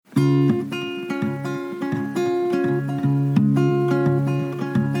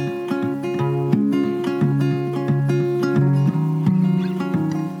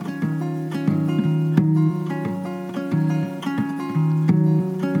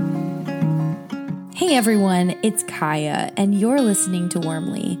Hey everyone, it's Kaya, and you're listening to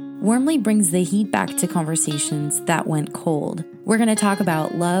Warmly. Warmly brings the heat back to conversations that went cold. We're going to talk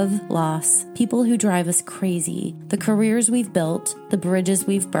about love, loss, people who drive us crazy, the careers we've built, the bridges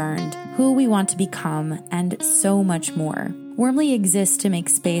we've burned, who we want to become, and so much more. Warmly exists to make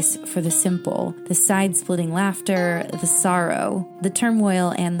space for the simple, the side-splitting laughter, the sorrow, the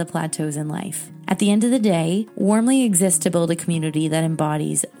turmoil, and the plateaus in life. At the end of the day, Warmly exists to build a community that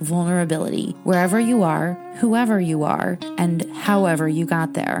embodies vulnerability wherever you are, whoever you are, and however you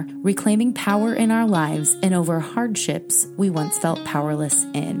got there, reclaiming power in our lives and over hardships we once felt powerless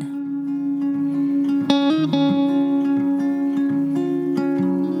in.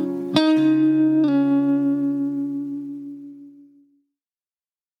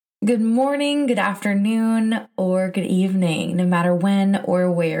 Good morning, good afternoon, or good evening, no matter when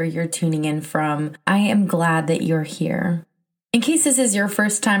or where you're tuning in from. I am glad that you're here. In case this is your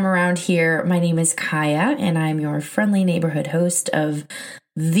first time around here, my name is Kaya, and I'm your friendly neighborhood host of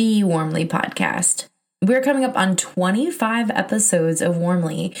the Warmly podcast. We're coming up on 25 episodes of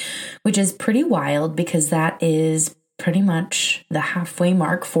Warmly, which is pretty wild because that is pretty much the halfway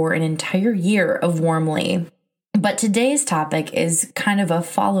mark for an entire year of Warmly. But today's topic is kind of a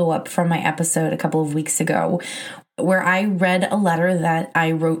follow-up from my episode a couple of weeks ago, where I read a letter that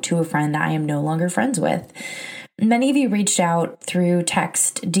I wrote to a friend I am no longer friends with. Many of you reached out through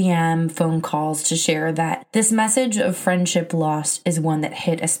text, DM, phone calls to share that this message of friendship lost is one that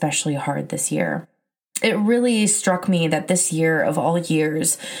hit especially hard this year. It really struck me that this year of all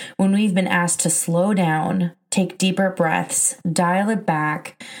years, when we've been asked to slow down, take deeper breaths, dial it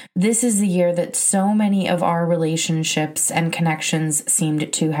back, this is the year that so many of our relationships and connections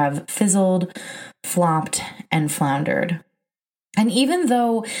seemed to have fizzled, flopped, and floundered. And even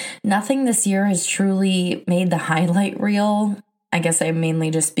though nothing this year has truly made the highlight reel, I guess I'm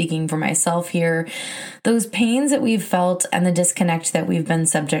mainly just speaking for myself here, those pains that we've felt and the disconnect that we've been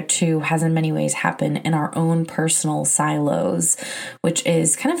subject to has in many ways happened in our own personal silos, which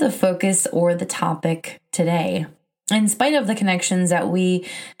is kind of the focus or the topic today. In spite of the connections that we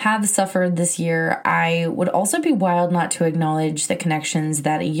have suffered this year, I would also be wild not to acknowledge the connections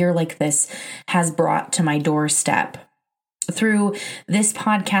that a year like this has brought to my doorstep. Through this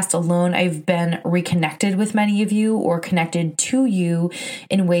podcast alone, I've been reconnected with many of you or connected to you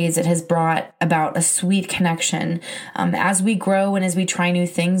in ways that has brought about a sweet connection. As we grow and as we try new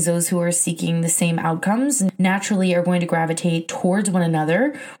things, those who are seeking the same outcomes naturally are going to gravitate towards one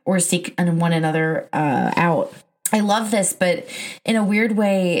another or seek one another out. I love this, but in a weird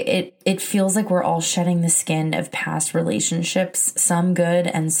way, it feels like we're all shedding the skin of past relationships, some good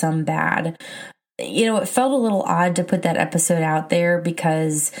and some bad. You know, it felt a little odd to put that episode out there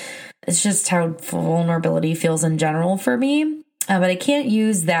because it's just how vulnerability feels in general for me. But I can't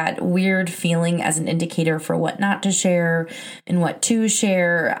use that weird feeling as an indicator for what not to share and what to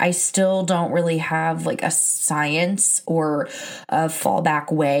share. I still don't really have like a science or a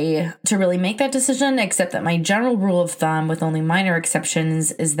fallback way to really make that decision, except that my general rule of thumb, with only minor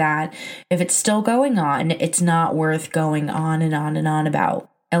exceptions, is that if it's still going on, it's not worth going on and on and on about.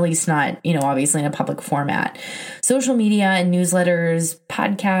 At least not, obviously in a public format. Social media and newsletters,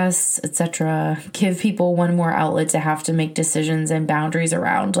 podcasts, etc. give people one more outlet to have to make decisions and boundaries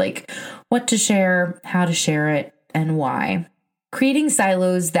around, like what to share, how to share it, and why. Creating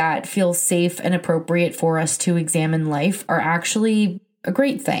silos that feel safe and appropriate for us to examine life are actually a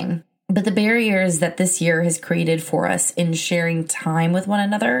great thing. But the barriers that this year has created for us in sharing time with one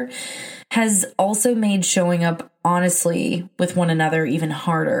another has also made showing up honestly with one another even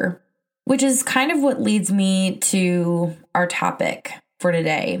harder, which is kind of what leads me to our topic for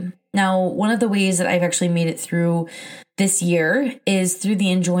today. Now, one of the ways that I've actually made it through this year is through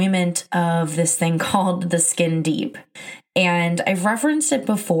the enjoyment of this thing called the Skin Deep. And I've referenced it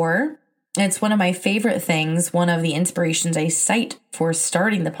before. It's one of my favorite things, one of the inspirations I cite for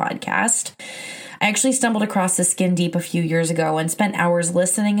starting the podcast. I actually stumbled across the Skin Deep a few years ago and spent hours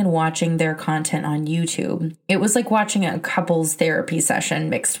listening and watching their content on YouTube. It was like watching a couples therapy session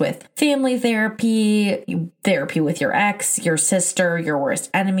mixed with family therapy, therapy with your ex, your sister, your worst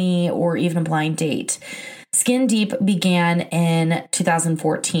enemy, or even a blind date. Skin Deep began in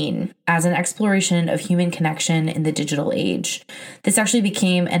 2014 as an exploration of human connection in the digital age. This actually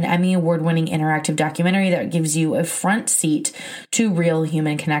became an Emmy Award-winning interactive documentary that gives you a front seat to real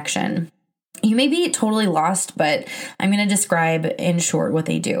human connection. You may be totally lost, but I'm going to describe in short what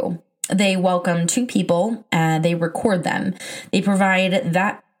they do. They welcome two people and they record them. They provide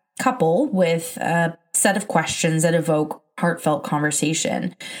that couple with a set of questions that evoke heartfelt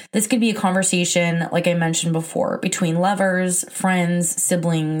conversation. This could be a conversation, like I mentioned before, between lovers, friends,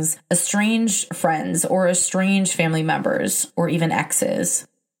 siblings, estranged friends, or estranged family members, or even exes.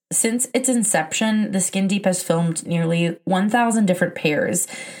 Since its inception, The Skin Deep has filmed nearly 1,000 different pairs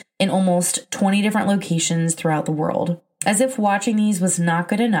in almost 20 different locations throughout the world. As if watching these was not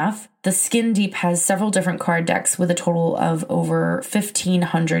good enough, The Skin Deep has several different card decks with a total of over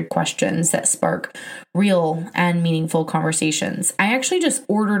 1,500 questions that spark real and meaningful conversations. I actually just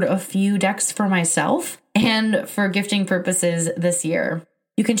ordered a few decks for myself and for gifting purposes this year.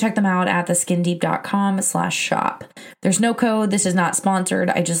 You can check them out at theskindeep.com/shop. There's no code. This is not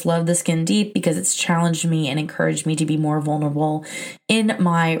sponsored. I just love The Skin Deep because it's challenged me and encouraged me to be more vulnerable in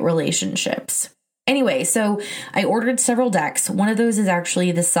my relationships. Anyway, so I ordered several decks. One of those is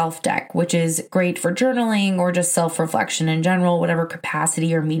actually the self deck, which is great for journaling or just self-reflection in general, whatever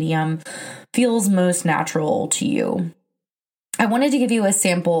capacity or medium feels most natural to you. I wanted to give you a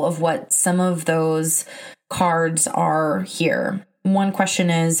sample of what some of those cards are here. One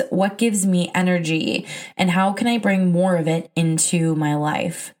question is, what gives me energy and how can I bring more of it into my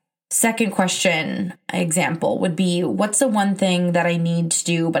life? Second question, example, would be, what's the one thing that I need to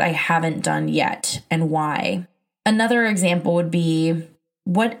do but I haven't done yet and why? Another example would be,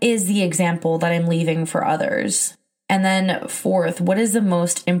 what is the example that I'm leaving for others? And then fourth, what is the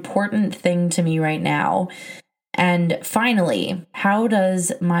most important thing to me right now? And finally, how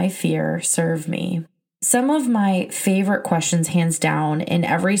does my fear serve me? Some of my favorite questions, hands down, in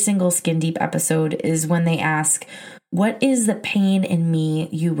every single Skin Deep episode is when they ask, what is the pain in me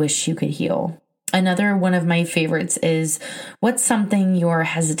you wish you could heal? Another one of my favorites is, what's something you're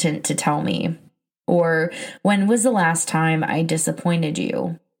hesitant to tell me? Or, when was the last time I disappointed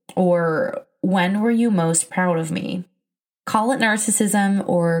you? Or, when were you most proud of me? Call it narcissism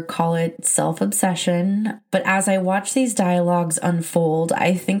or call it self-obsession, but as I watch these dialogues unfold,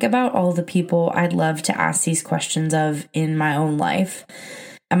 I think about all the people I'd love to ask these questions of in my own life.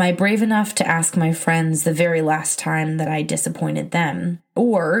 Am I brave enough to ask my friends the very last time that I disappointed them?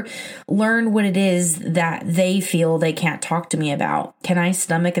 Or learn what it is that they feel they can't talk to me about? Can I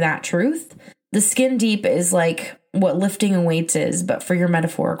stomach that truth? The Skin Deep is like what lifting weights is, but for your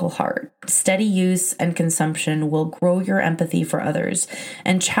metaphorical heart. Steady use and consumption will grow your empathy for others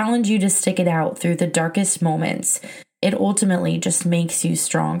and challenge you to stick it out through the darkest moments. It ultimately just makes you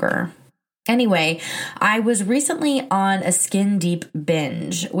stronger. Anyway, I was recently on a Skin Deep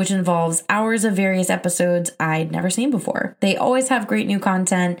binge, which involves hours of various episodes I'd never seen before. They always have great new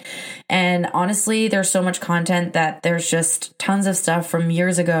content, and honestly, there's so much content that there's just tons of stuff from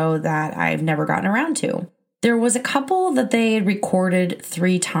years ago that I've never gotten around to. There was a couple that they had recorded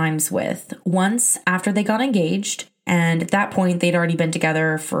 3 times with, once after they got engaged, and at that point they'd already been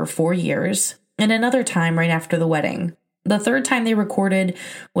together for 4 years, and another time right after the wedding. The third time they recorded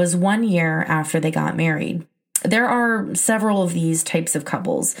was 1 year after they got married. There are several of these types of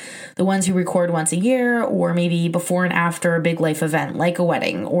couples, the ones who record once a year or maybe before and after a big life event like a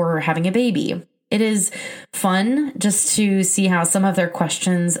wedding or having a baby. It is fun just to see how some of their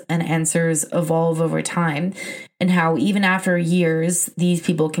questions and answers evolve over time and how even after years, these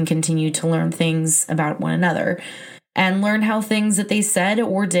people can continue to learn things about one another and learn how things that they said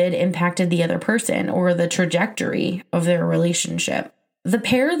or did impacted the other person or the trajectory of their relationship. The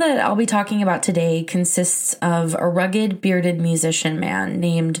pair that I'll be talking about today consists of a rugged, bearded musician man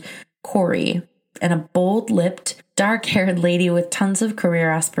named Corey and a bold-lipped, dark-haired lady with tons of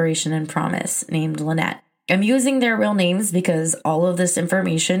career aspiration and promise named Lynette. I'm using their real names because all of this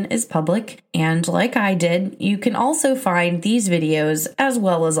information is public, and like I did, you can also find these videos as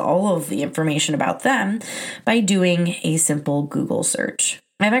well as all of the information about them by doing a simple Google search.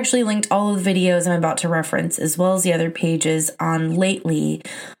 I've actually linked all of the videos I'm about to reference as well as the other pages on lately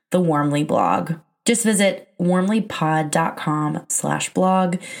the Warmly blog. Just visit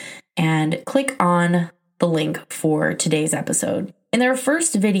warmlypod.com/blog and click on the link for today's episode. In their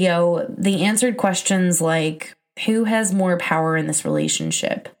first video, they answered questions like, who has more power in this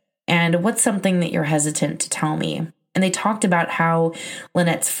relationship? And what's something that you're hesitant to tell me? And they talked about how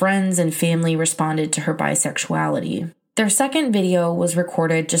Lynette's friends and family responded to her bisexuality. Their second video was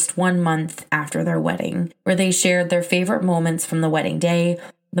recorded just 1 month after their wedding, where they shared their favorite moments from the wedding day,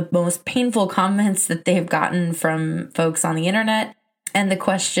 the most painful comments that they've gotten from folks on the internet, and the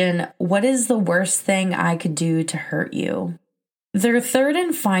question, what is the worst thing I could do to hurt you? Their third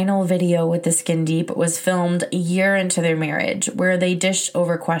and final video with the Skin Deep was filmed a year into their marriage, where they dished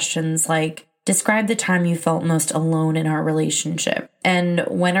over questions like, describe the time you felt most alone in our relationship, and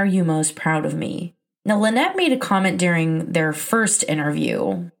when are you most proud of me? Now, Lynette made a comment during their first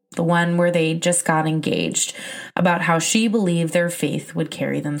interview the one where they just got engaged, about how she believed their faith would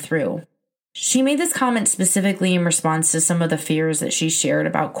carry them through. She made this comment specifically in response to some of the fears that she shared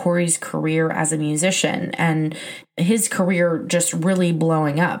about Corey's career as a musician and his career just really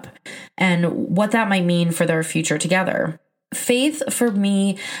blowing up and what that might mean for their future together. Faith, for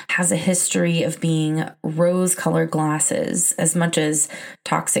me, has a history of being rose-colored glasses as much as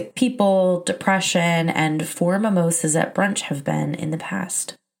toxic people, depression, and 4 mimosas at brunch have been in the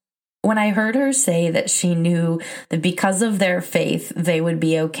past. When I heard her say that she knew that because of their faith, they would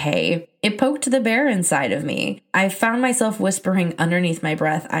be okay, it poked the bear inside of me. I found myself whispering underneath my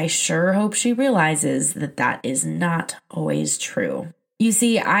breath, I sure hope she realizes that that is not always true. You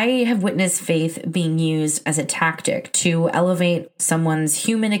see, I have witnessed faith being used as a tactic to elevate someone's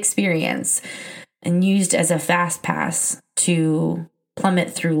human experience and used as a fast pass to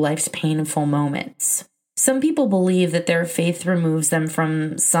plummet through life's painful moments. Some people believe that their faith removes them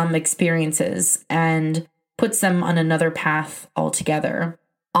from some experiences and puts them on another path altogether.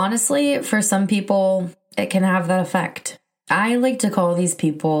 Honestly, for some people, it can have that effect. I like to call these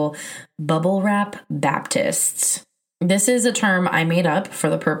people bubble wrap Baptists. This is a term I made up for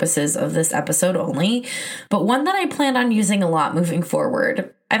the purposes of this episode only, but one that I plan on using a lot moving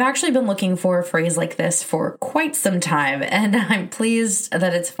forward. I've actually been looking for a phrase like this for quite some time, and I'm pleased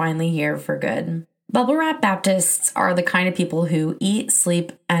that it's finally here for good. Bubble wrap Baptists are the kind of people who eat,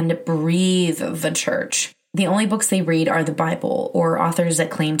 sleep, and breathe the church. The only books they read are the Bible or authors that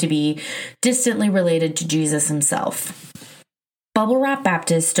claim to be distantly related to Jesus himself. Bubble wrap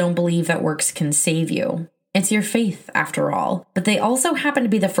Baptists don't believe that works can save you. It's your faith, after all. But they also happen to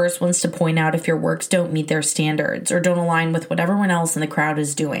be the first ones to point out if your works don't meet their standards or don't align with what everyone else in the crowd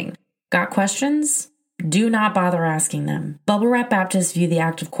is doing. Got questions? Do not bother asking them. Bubble wrap Baptists view the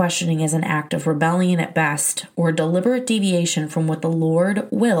act of questioning as an act of rebellion at best, or deliberate deviation from what the Lord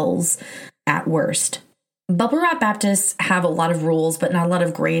wills at worst. Bubble wrap Baptists have a lot of rules, but not a lot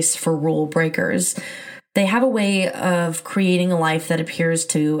of grace for rule breakers. They have a way of creating a life that appears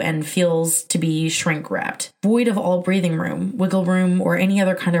to and feels to be shrink-wrapped, void of all breathing room, wiggle room, or any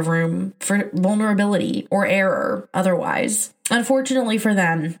other kind of room for vulnerability or error otherwise. Unfortunately for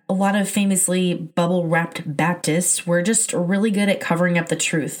them, a lot of famously bubble-wrapped Baptists were just really good at covering up the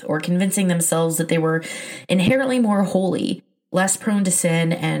truth or convincing themselves that they were inherently more holy, less prone to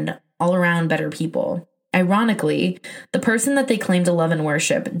sin, and all-around better people. Ironically, the person that they claim to love and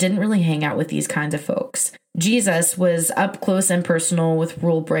worship didn't really hang out with these kinds of folks. Jesus was up close and personal with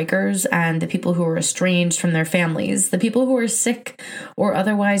rule breakers and the people who were estranged from their families, the people who were sick or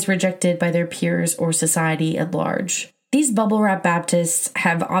otherwise rejected by their peers or society at large. These bubble wrap Baptists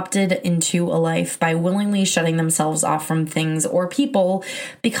have opted into a life by willingly shutting themselves off from things or people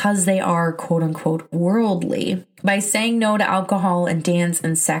because they are quote unquote worldly. By saying no to alcohol and dance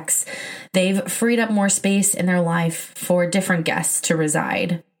and sex, they've freed up more space in their life for different guests to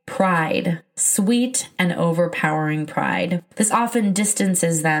reside. Pride, sweet and overpowering pride. This often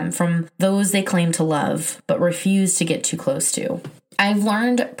distances them from those they claim to love, but refuse to get too close to. I've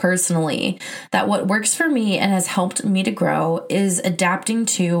learned personally that what works for me and has helped me to grow is adapting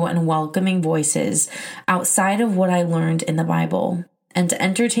to and welcoming voices outside of what I learned in the Bible, and to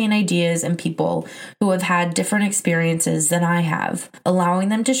entertain ideas and people who have had different experiences than I have, allowing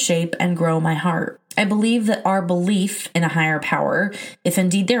them to shape and grow my heart. I believe that our belief in a higher power, if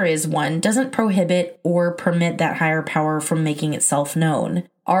indeed there is one, doesn't prohibit or permit that higher power from making itself known.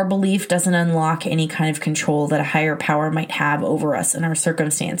 Our belief doesn't unlock any kind of control that a higher power might have over us in our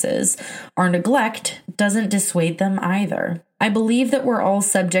circumstances. Our neglect doesn't dissuade them either. I believe that we're all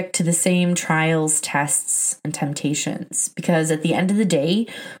subject to the same trials, tests, and temptations, because at the end of the day,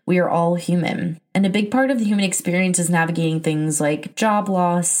 we are all human. And a big part of the human experience is navigating things like job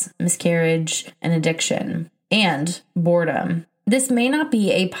loss, miscarriage, and addiction, and boredom. This may not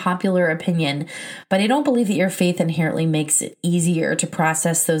be a popular opinion, but I don't believe that your faith inherently makes it easier to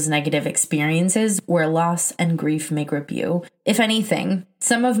process those negative experiences where loss and grief may grip you. If anything,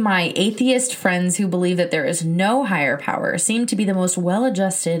 some of my atheist friends who believe that there is no higher power seem to be the most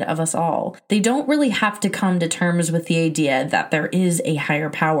well-adjusted of us all. They don't really have to come to terms with the idea that there is a higher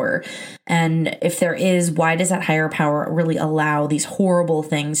power. And if there is, why does that higher power really allow these horrible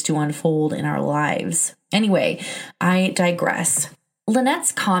things to unfold in our lives? Anyway, I digress.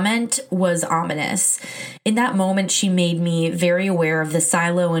 Lynette's comment was ominous. In that moment, she made me very aware of the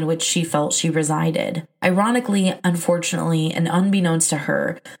silo in which she felt she resided. Ironically, unfortunately, and unbeknownst to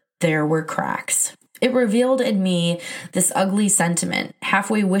her, there were cracks. It revealed in me this ugly sentiment,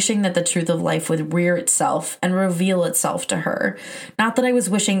 halfway wishing that the truth of life would rear itself and reveal itself to her. Not that I was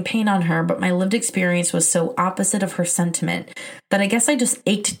wishing pain on her, but my lived experience was so opposite of her sentiment that I guess I just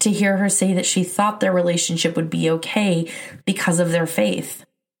ached to hear her say that she thought their relationship would be okay because of their faith.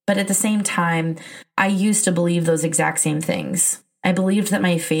 But at the same time, I used to believe those exact same things. I believed that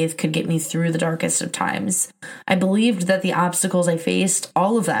my faith could get me through the darkest of times. I believed that the obstacles I faced,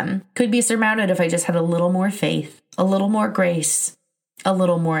 all of them, could be surmounted if I just had a little more faith, a little more grace, a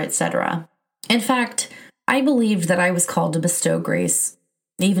little more, etc. In fact, I believed that I was called to bestow grace,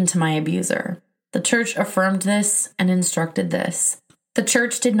 even to my abuser. The church affirmed this and instructed this. The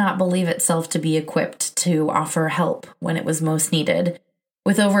church did not believe itself to be equipped to offer help when it was most needed.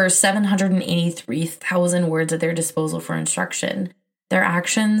 With over 783,000 words at their disposal for instruction, their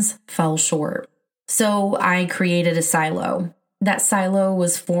actions fell short. So I created a silo. That silo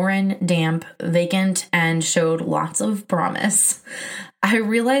was foreign, damp, vacant, and showed lots of promise. I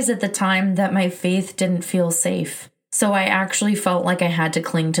realized at the time that my faith didn't feel safe, so I actually felt like I had to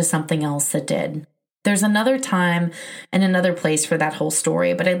cling to something else that did. There's another time and another place for that whole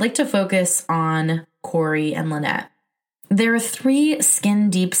story, but I'd like to focus on Corey and Lynette. Their 3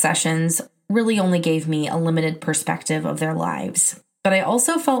 skin-deep sessions really only gave me a limited perspective of their lives, but I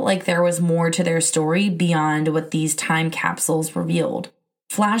also felt like there was more to their story beyond what these time capsules revealed.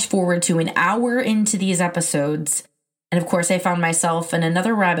 Flash forward to an hour into these episodes, and of course I found myself in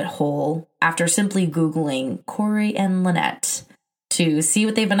another rabbit hole after simply Googling Corey and Lynette to see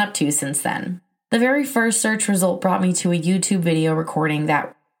what they've been up to since then. The very first search result brought me to a YouTube video recording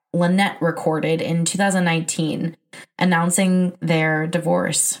that Lynette recorded in 2019, announcing their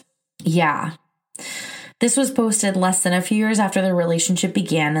divorce. Yeah. This was posted less than a few years after their relationship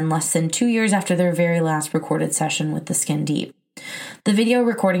began and less than 2 years after their very last recorded session with the Skin Deep. The video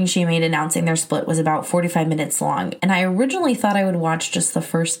recording she made announcing their split was about 45 minutes long, and I originally thought I would watch just the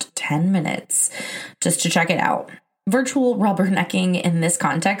first 10 minutes just to check it out. Virtual rubbernecking in this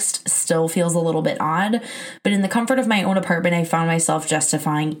context still feels a little bit odd, but in the comfort of my own apartment, I found myself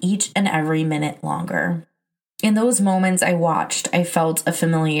justifying each and every minute longer. In those moments I watched, I felt a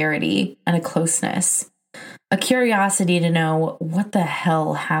familiarity and a closeness, a curiosity to know what the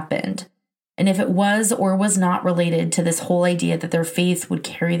hell happened, and if it was or was not related to this whole idea that their faith would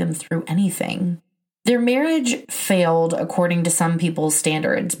carry them through anything. Their marriage failed according to some people's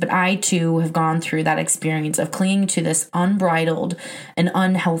standards, but I too have gone through that experience of clinging to this unbridled and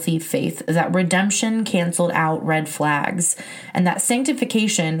unhealthy faith that redemption canceled out red flags, and that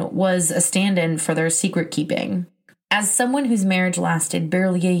sanctification was a stand-in for their secret keeping. As someone whose marriage lasted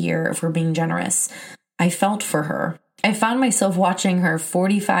barely a year, if we're being generous, I felt for her. I found myself watching her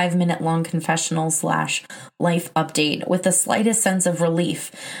 45-minute-long confessional/life update with the slightest sense of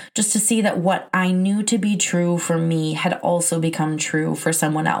relief, just to see that what I knew to be true for me had also become true for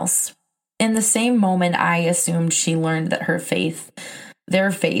someone else. In the same moment I assumed she learned that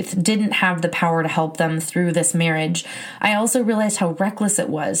their faith, didn't have the power to help them through this marriage, I also realized how reckless it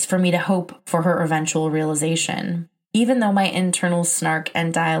was for me to hope for her eventual realization. Even though my internal snark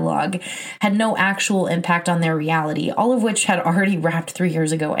and dialogue had no actual impact on their reality, all of which had already wrapped 3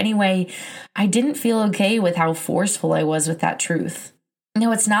 years ago anyway, I didn't feel okay with how forceful I was with that truth.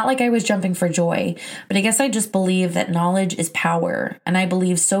 No, it's not like I was jumping for joy, but I guess I just believe that knowledge is power, and I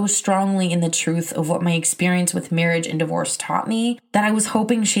believe so strongly in the truth of what my experience with marriage and divorce taught me that I was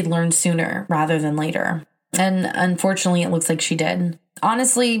hoping she'd learn sooner rather than later. And unfortunately, it looks like she did.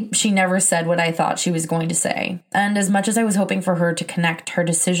 Honestly, she never said what I thought she was going to say. And as much as I was hoping for her to connect her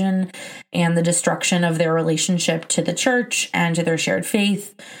decision and the destruction of their relationship to the church and to their shared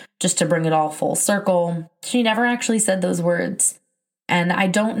faith, just to bring it all full circle, she never actually said those words. And I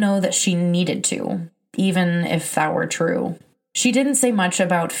don't know that she needed to, even if that were true. She didn't say much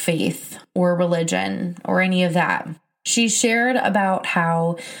about faith or religion or any of that. She shared about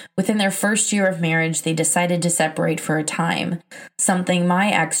how within their first year of marriage, they decided to separate for a time, something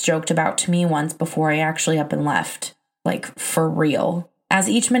my ex joked about to me once before I actually up and left. Like, for real. As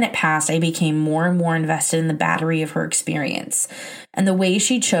each minute passed, I became more and more invested in the battery of her experience and the way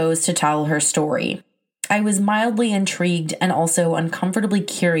she chose to tell her story. I was mildly intrigued and also uncomfortably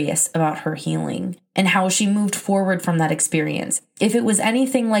curious about her healing and how she moved forward from that experience. If it was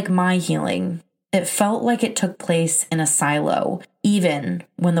anything like my healing, it felt like it took place in a silo, even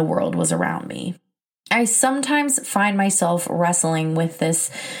when the world was around me. I sometimes find myself wrestling with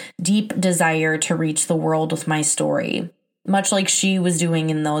this deep desire to reach the world with my story, much like she was doing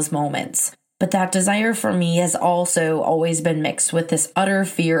in those moments. But that desire for me has also always been mixed with this utter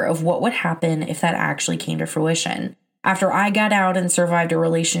fear of what would happen if that actually came to fruition. After I got out and survived a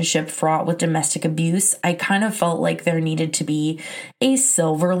relationship fraught with domestic abuse, I kind of felt like there needed to be a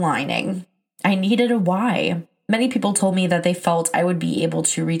silver lining. I needed a why. Many people told me that they felt I would be able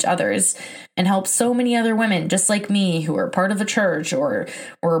to reach others and help so many other women just like me who are part of a church or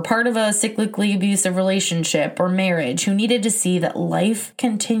part of a cyclically abusive relationship or marriage who needed to see that life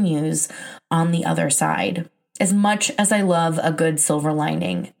continues on the other side. As much as I love a good silver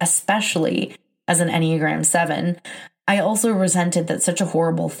lining, especially as an Enneagram 7, I also resented that such a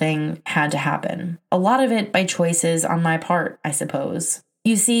horrible thing had to happen. A lot of it by choices on my part, I suppose.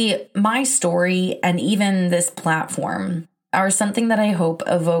 You see, my story and even this platform are something that I hope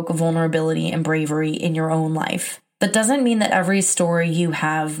evoke vulnerability and bravery in your own life. That doesn't mean that every story you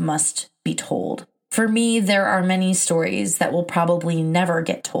have must be told. For me, there are many stories that will probably never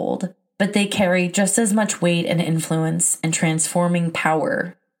get told, but they carry just as much weight and influence and transforming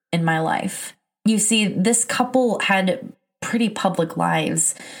power in my life. You see, this couple had pretty public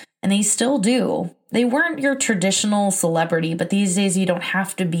lives, and they still do. They weren't your traditional celebrity, but these days you don't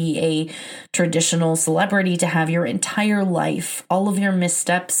have to be a traditional celebrity to have your entire life, all of your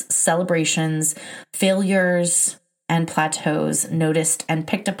missteps, celebrations, failures, and plateaus noticed and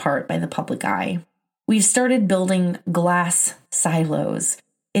picked apart by the public eye. We've started building glass silos.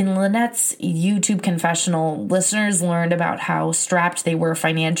 In Lynette's YouTube confessional, listeners learned about how strapped they were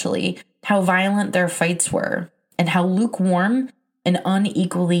financially, how violent their fights were, and how lukewarm and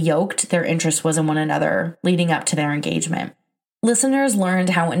unequally yoked their interest was in one another leading up to their engagement. Listeners learned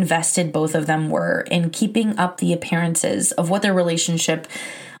how invested both of them were in keeping up the appearances of what their relationship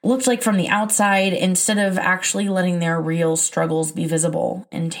looked like from the outside instead of actually letting their real struggles be visible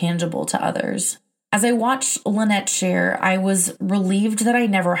and tangible to others. As I watched Lynette share, I was relieved that I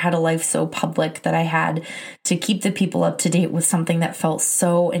never had a life so public that I had to keep the people up to date with something that felt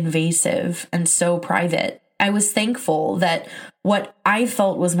so invasive and so private. I was thankful that what I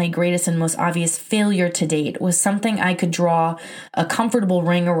felt was my greatest and most obvious failure to date was something I could draw a comfortable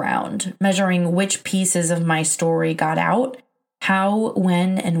ring around, measuring which pieces of my story got out, how,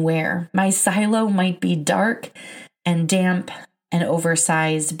 when, and where. My silo might be dark and damp and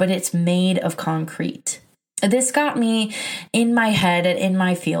oversized, but it's made of concrete. This got me in my head and in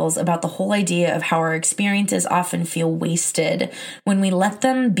my feels about the whole idea of how our experiences often feel wasted when we let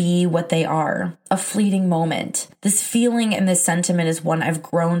them be what they are, a fleeting moment. This feeling and this sentiment is one I've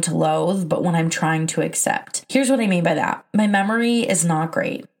grown to loathe, but one I'm trying to accept. Here's what I mean by that. My memory is not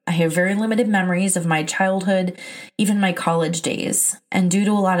great. I have very limited memories of my childhood, even my college days. And due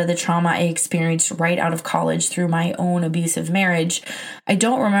to a lot of the trauma I experienced right out of college through my own abusive marriage, I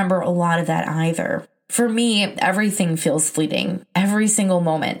don't remember a lot of that either. For me, everything feels fleeting, every single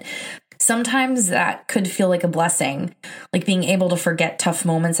moment. Sometimes that could feel like a blessing, like being able to forget tough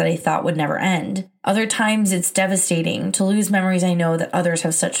moments that I thought would never end. Other times it's devastating to lose memories I know that others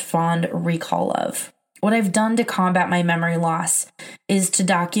have such fond recall of. What I've done to combat my memory loss is to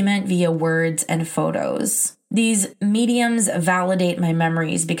document via words and photos. These mediums validate my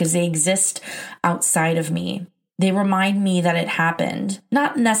memories because they exist outside of me. They remind me that it happened,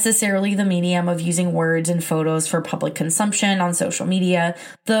 not necessarily the medium of using words and photos for public consumption on social media,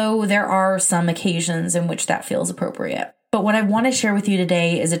 though there are some occasions in which that feels appropriate. But what I want to share with you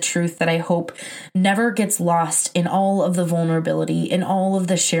today is a truth that I hope never gets lost in all of the vulnerability, in all of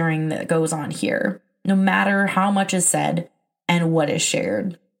the sharing that goes on here, no matter how much is said and what is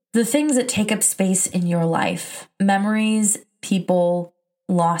shared. The things that take up space in your life, memories, people,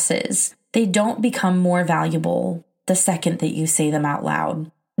 losses, they don't become more valuable the second that you say them out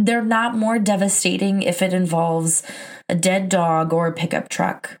loud. They're not more devastating if it involves a dead dog or a pickup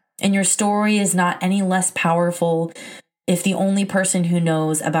truck. And your story is not any less powerful if the only person who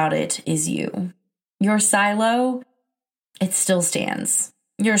knows about it is you. Your silo, it still stands.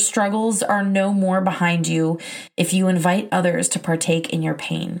 Your struggles are no more behind you if you invite others to partake in your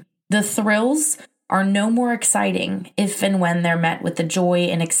pain. The thrills are no more exciting if and when they're met with the joy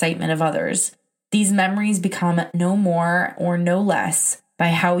and excitement of others. These memories become no more or no less by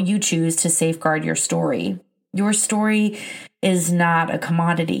how you choose to safeguard your story. Your story is not a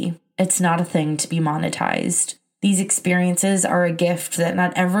commodity. It's not a thing to be monetized. These experiences are a gift that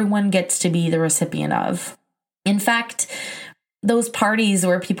not everyone gets to be the recipient of. In fact, those parties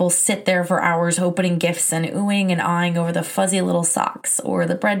where people sit there for hours opening gifts and oohing and aahing over the fuzzy little socks or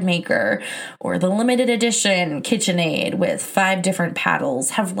the bread maker or the limited edition KitchenAid with 5 different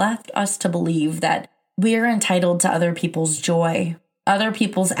paddles have left us to believe that we're entitled to other people's joy, other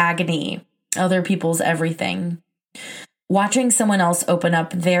people's agony, other people's everything. Watching someone else open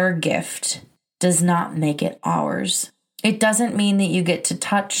up their gift does not make it ours. It doesn't mean that you get to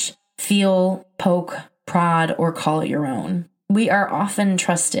touch, feel, poke, prod, or call it your own. We are often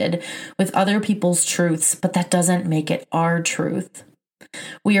trusted with other people's truths, but that doesn't make it our truth.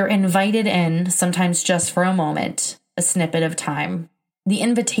 We are invited in, sometimes just for a moment, a snippet of time. The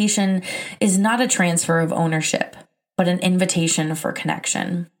invitation is not a transfer of ownership, but an invitation for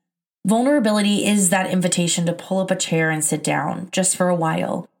connection. Vulnerability is that invitation to pull up a chair and sit down, just for a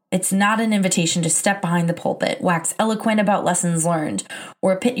while. It's not an invitation to step behind the pulpit, wax eloquent about lessons learned,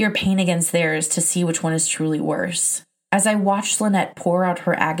 or pit your pain against theirs to see which one is truly worse. As I watched Lynette pour out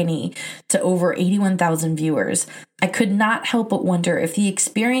her agony to over 81,000 viewers, I could not help but wonder if the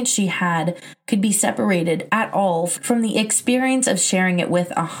experience she had could be separated at all from the experience of sharing it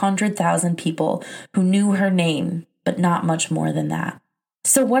with 100,000 people who knew her name, but not much more than that.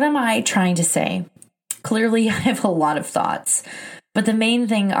 So what am I trying to say? Clearly, I have a lot of thoughts, but the main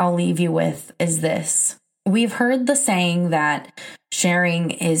thing I'll leave you with is this. We've heard the saying that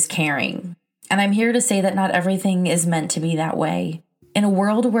sharing is caring. And I'm here to say that not everything is meant to be that way. In a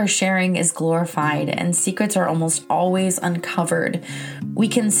world where sharing is glorified and secrets are almost always uncovered, we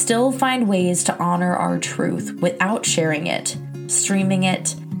can still find ways to honor our truth without sharing it, streaming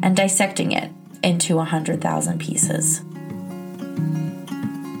it, and dissecting it into 100,000 pieces.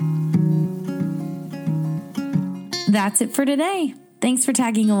 That's it for today. Thanks for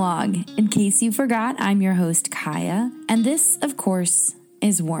tagging along. In case you forgot, I'm your host, Kaya, and this, of course,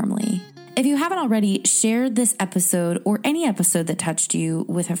 is Warmly. If you haven't already, share this episode or any episode that touched you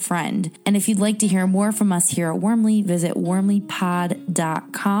with a friend. And if you'd like to hear more from us here at Warmly, visit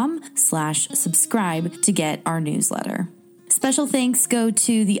warmlypod.com/subscribe to get our newsletter. Special thanks go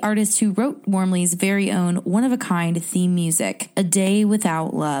to the artist who wrote Warmly's very own one-of-a-kind theme music, A Day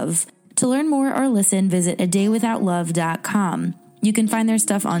Without Love. To learn more or listen, visit adaywithoutlove.com. You can find their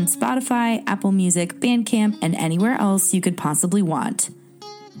stuff on Spotify, Apple Music, Bandcamp, and anywhere else you could possibly want.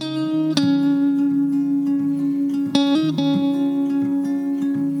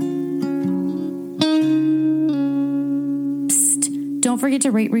 Don't forget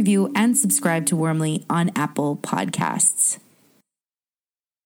to rate, review, and subscribe to Warmly on Apple Podcasts.